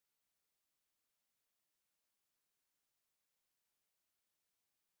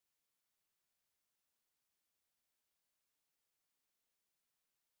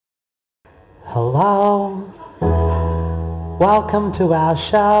Hello, welcome to our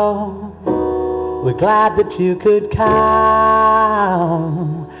show. We're glad that you could come.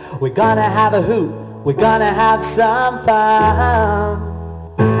 We're gonna have a hoot, we're gonna have some fun.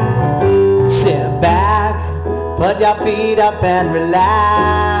 Sit back, put your feet up and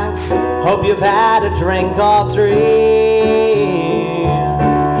relax. Hope you've had a drink or three.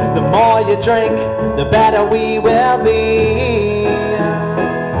 The more you drink, the better we will be.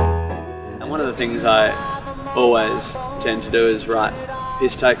 And one of the things I always tend to do is write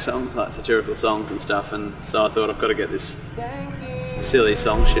piss-take songs, like satirical songs and stuff, and so I thought I've got to get this silly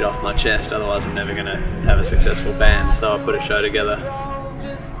song shit off my chest, otherwise I'm never going to have a successful band. So I put a show together,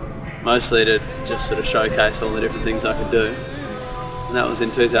 mostly to just sort of showcase all the different things I could do. And that was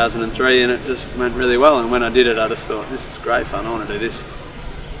in 2003, and it just went really well, and when I did it I just thought, this is great fun, I want to do this.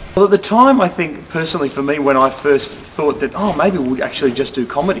 Well, at the time, I think, personally for me, when I first thought that, oh, maybe we'd actually just do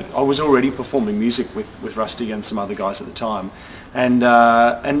comedy, I was already performing music with Rusty and some other guys at the time, and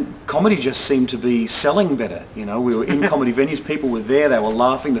comedy just seemed to be selling better. You know, we were in comedy venues, people were there, they were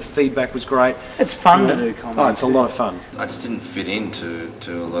laughing, the feedback was great. It's fun to do comedy. Oh, it's a lot of fun. I just didn't fit into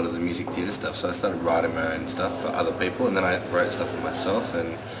a lot of the music theatre stuff, so I started writing my own stuff for other people, and then I wrote stuff for myself,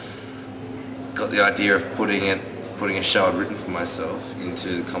 and got the idea of putting a show I'd written for myself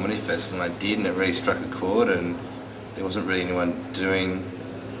into the comedy festival, and I did, and it really struck a chord, and there wasn't really anyone doing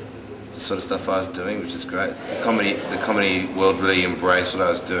the sort of stuff I was doing, which is great. The comedy world really embraced what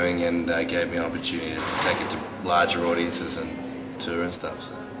I was doing, and gave me an opportunity to take it to larger audiences and tour and stuff.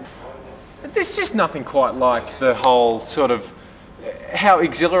 So. There's just nothing quite like the whole sort of how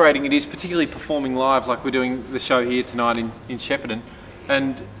exhilarating it is, particularly performing live, like we're doing the show here tonight in Shepparton,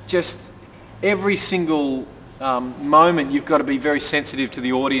 and just every single moment you've got to be very sensitive to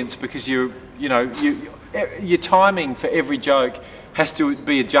the audience, because your timing for every joke has to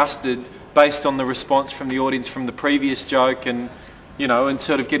be adjusted based on the response from the audience from the previous joke, and and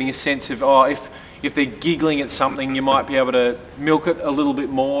sort of getting a sense of, oh, if they're giggling at something, you might be able to milk it a little bit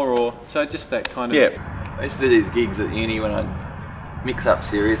more, or so just that kind of. Yeah, I used to do these gigs at uni when I'd mix up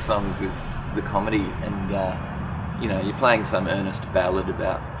serious songs with the comedy, and you're playing some earnest ballad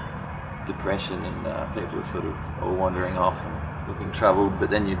about depression, and people are sort of all wandering off and looking troubled, but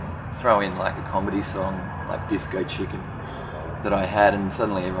then you throw in like a comedy song like Disco Chicken that I had, and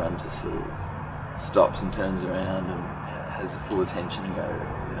suddenly everyone just sort of stops and turns around and has full attention and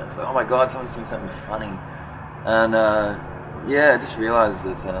it's like, oh my god, someone's doing something funny. And I just realised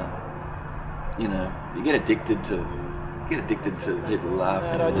that you get addicted to people laughing.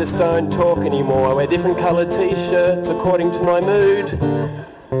 And I just don't talk anymore. I wear different coloured t-shirts according to my mood.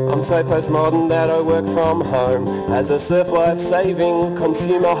 I'm so postmodern that I work from home as a surf life-saving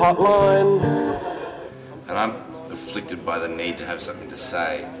consumer hotline. And I'm afflicted by the need to have something to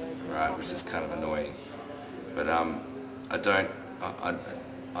say, right, which is kind of annoying. But I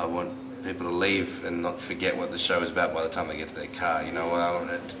want people to leave and not forget what the show is about by the time they get to their car. I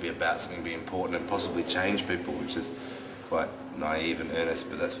want it to be about something, be important and possibly change people, which is quite naive and earnest,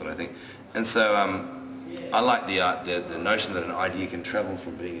 but that's what I think. And so I like the notion that an idea can travel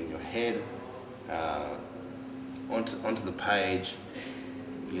from being in your head onto the page.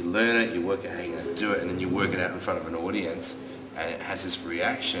 You learn it, you work out how you're going to do it, and then you work it out in front of an audience, and it has this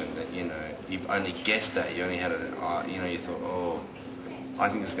reaction that you've only guessed at. You only had it. You thought, oh, I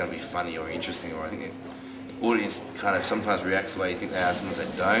think it's going to be funny or interesting, or I think the audience kind of sometimes reacts the way you think they are, sometimes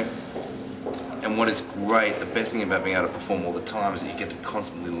they don't. And what is great, the best thing about being able to perform all the time is that you get to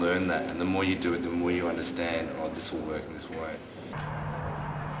constantly learn that, and the more you do it, the more you understand, oh, this will work and this won't.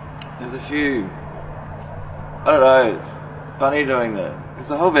 There's a few, I don't know, it's funny doing because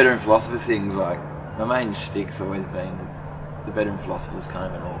the whole Bedroom Philosopher thing's like, my main shtick's always been the Bedroom Philosopher's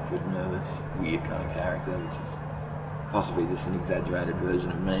kind of an awkward, nervous, weird kind of character, which is possibly just an exaggerated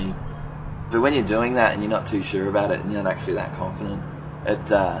version of me. But when you're doing that and you're not too sure about it and you're not actually that confident,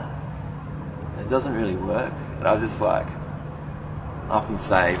 it doesn't really work. And I just I often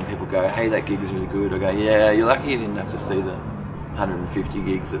say, when people go, hey, that gig was really good, I go, yeah, you're lucky you didn't have to see the 150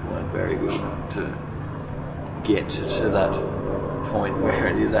 gigs that weren't very good to get to that point where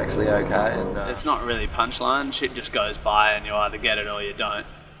it is actually okay. And it's not really punchline, shit just goes by and you either get it or you don't.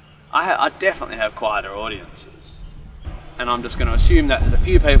 I definitely have quieter audiences, and I'm just going to assume that there's a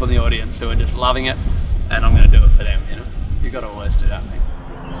few people in the audience who are just loving it, and I'm going to do it for them. You've got to always do that thing.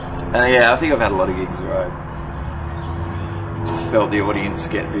 And I think I've had a lot of gigs where I just felt the audience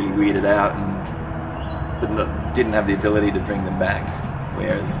get really weirded out, but didn't have the ability to bring them back.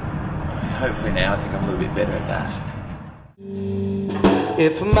 Whereas hopefully now I think I'm a little bit better at that.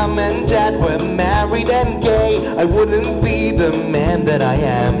 If mum and dad were married and gay, I wouldn't be the man that I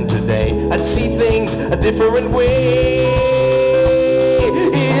am today. I'd see things a different way.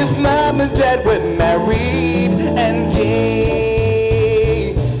 If mum and dad were married and gay.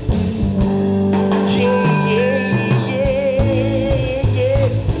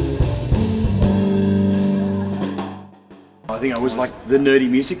 I think I was like the nerdy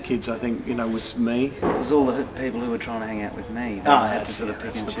music kids. I think, you know, was me. It was all the people who were trying to hang out with me. Oh, I had to sort of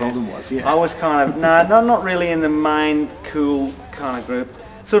pick and the choose. problem was, yeah. I was kind of not really in the main cool kind of group.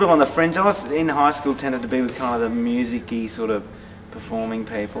 Sort of on the fringe. I was in high school, tended to be with kind of the music-y sort of performing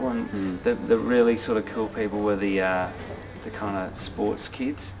people, and the really sort of cool people were the kind of sports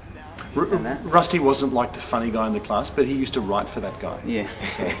kids. Rusty wasn't like the funny guy in the class, but he used to write for that guy. Yeah.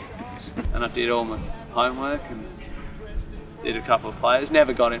 So. And I did all my homework and did a couple of plays.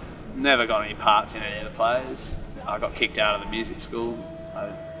 Never got any parts in any of the plays. I got kicked out of the music school.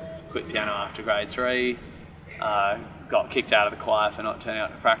 I quit piano after grade 3. Got kicked out of the choir for not turning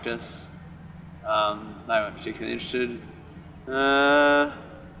out to practice. They weren't particularly interested.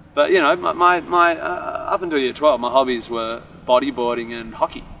 But you know, my up until year 12, my hobbies were bodyboarding and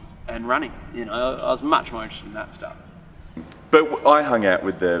hockey and running. You know, I was much more interested in that stuff. But I hung out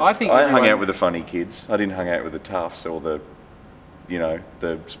with the I hung out with the funny kids. I didn't hang out with the toughs or the, you know,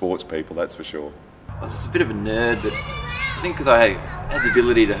 the sports people. That's for sure. I was just a bit of a nerd, but I think because I had the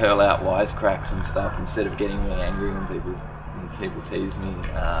ability to hurl out wisecracks and stuff instead of getting really angry when people tease me.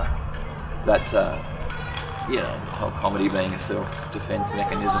 You know, the whole comedy being a self-defense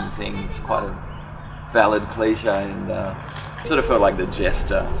mechanism thing, it's quite a valid cliche, and sort of felt like the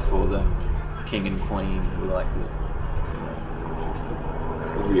jester for the king and queen, who were like the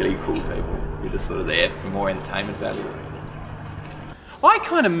really cool people. You're just sort of there for more entertainment value. I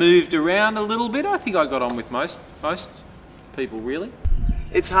kind of moved around a little bit. I think I got on with most people, really.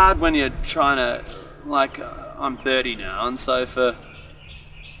 It's hard when you're trying to, like, I'm 30 now, and so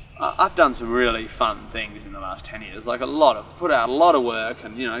I've done some really fun things in the last 10 years, like put out a lot of work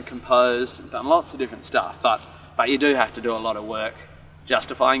and, you know, composed and done lots of different stuff, but you do have to do a lot of work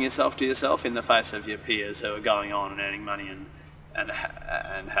justifying yourself to yourself in the face of your peers who are going on and earning money and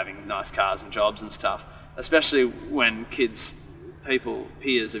having nice cars and jobs and stuff, especially when peers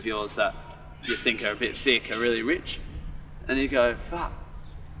of yours that you think are a bit thick are really rich, and you go, fuck,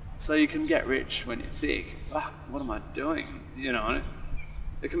 so you can get rich when you're thick, fuck, what am I doing, you know?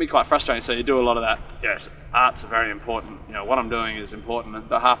 It can be quite frustrating, so you do a lot of that. Yes, arts are very important, you know, what I'm doing is important,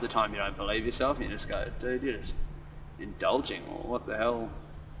 but half the time you don't believe yourself, and you just go, dude, you're just indulging, or what the hell,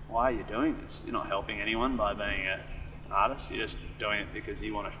 why are you doing this? You're not helping anyone by being an artist, you're just doing it because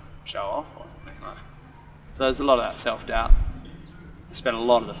you want to show off or something like that. So there's a lot of that self-doubt. I spent a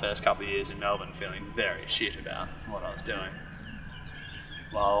lot of the first couple of years in Melbourne feeling very shit about what I was doing,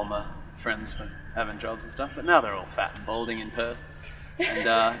 while all my friends were having jobs and stuff, but now they're all fat and balding in Perth.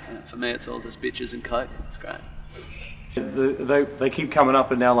 And for me, it's all just bitches and coke. It's great. They keep coming up,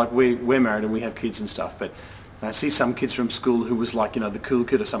 and now like we're married and we have kids and stuff. But I see some kids from school who was like, you know, the cool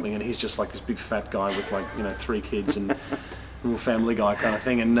kid or something, and he's just like this big fat guy with like, you know, 3 kids and little family guy kind of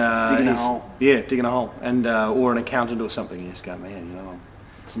thing. And digging a hole. Yeah, digging a hole, and or an accountant or something. You just go, man, you know,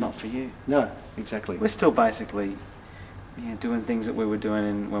 it's not for you. No, exactly. We're still basically, yeah, doing things that we were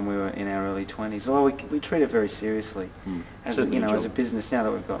doing when we were in our early 20s. Although we treat it very seriously, as a, you know, as a business. Now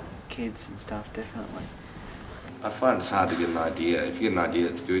that we've got kids and stuff, definitely. I find it's hard to get an idea. If you get an idea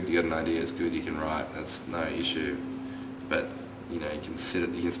that's good, you get an idea that's good, you can write. That's no issue. But you know, you can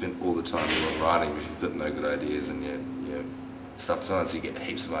spend all the time doing writing, but if you've got no good ideas, and you stuff. Sometimes you get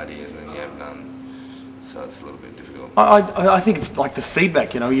heaps of ideas and then you have none. So it's a little bit difficult. I think it's like the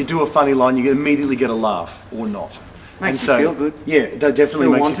feedback. You know, you do a funny line, you immediately get a laugh or not. Makes you feel good. Yeah, it definitely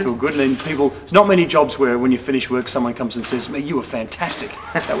makes wanted. you feel good. And then people, there's not many jobs where when you finish work, someone comes and says, "Man, you were fantastic.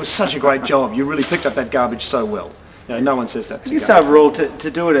 That was such a great job. You really picked up that garbage so well." You know, no one says that to I guess overall, to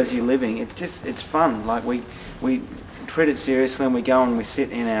do it as you're living, it's fun. Like we treat it seriously, and we go and we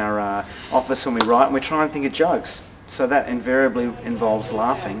sit in our office when we write, and we try and think of jokes. So that invariably involves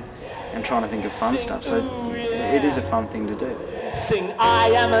laughing and trying to think of fun stuff. So it is a fun thing to do. Sing, I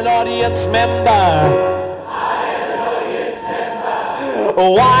am an audience member.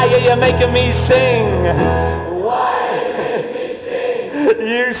 Why are you making me sing? Why are you making me sing?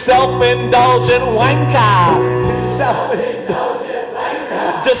 You self-indulgent wanker. You self-indulgent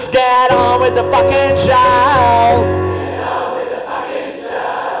wanker. Just get on with the fucking show.